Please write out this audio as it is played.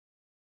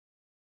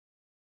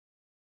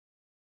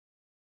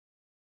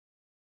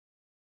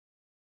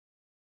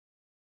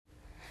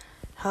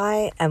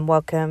Hi and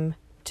welcome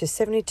to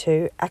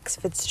 72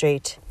 Axford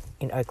Street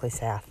in OAKLEIGH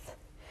South.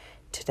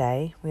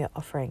 Today we are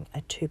offering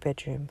a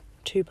 2-bedroom,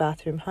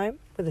 2-bathroom home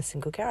with a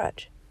single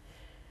garage.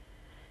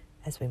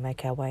 As we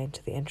make our way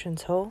into the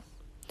entrance hall,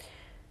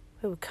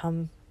 we will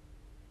come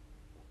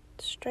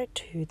straight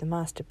to the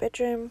master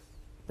bedroom,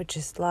 which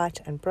is light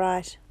and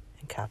bright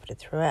and carpeted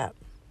throughout.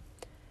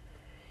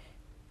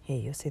 Here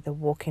you'll see the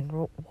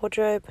walk-in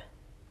wardrobe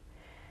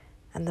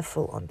and the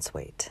full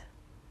ensuite.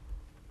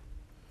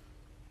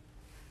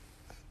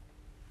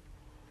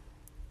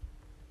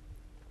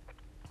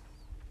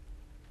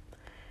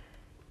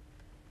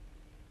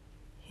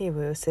 Here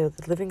we will see the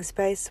living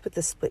space with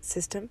the split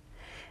system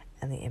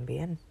and the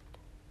NBN.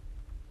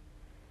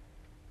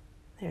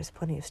 There is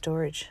plenty of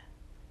storage.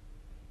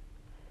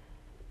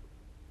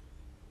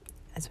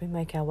 As we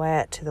make our way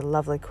out to the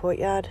lovely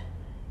courtyard,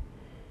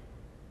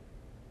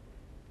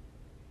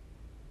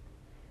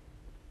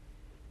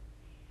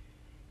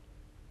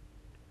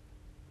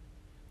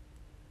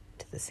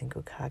 to the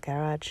single car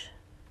garage,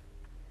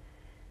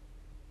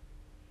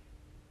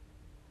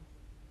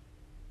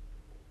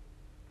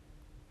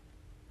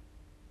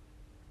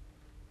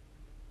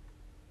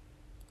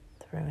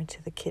 through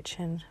into the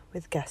kitchen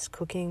with gas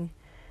cooking,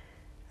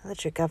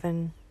 electric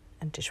oven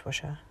and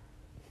dishwasher.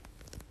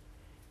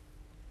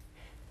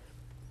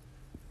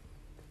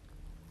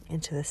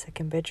 Into the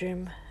second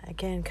bedroom,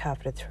 again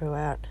carpeted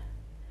throughout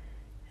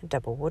and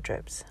double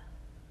wardrobes.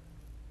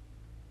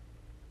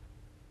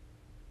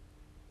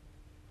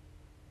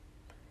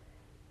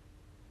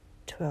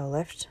 To our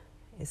left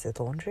is the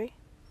laundry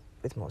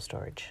with more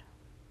storage.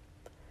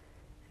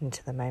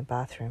 Into the main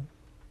bathroom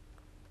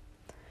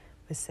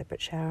with separate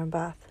shower and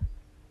bath.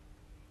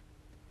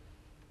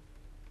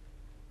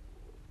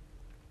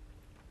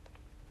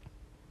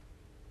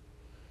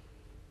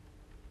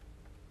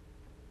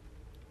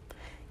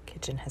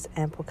 Kitchen has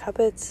ample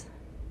cupboards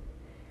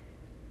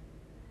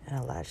and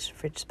a large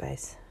fridge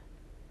space.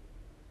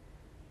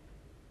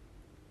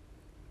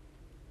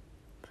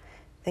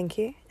 Thank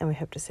you, and we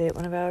hope to see you at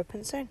one of our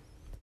opens soon.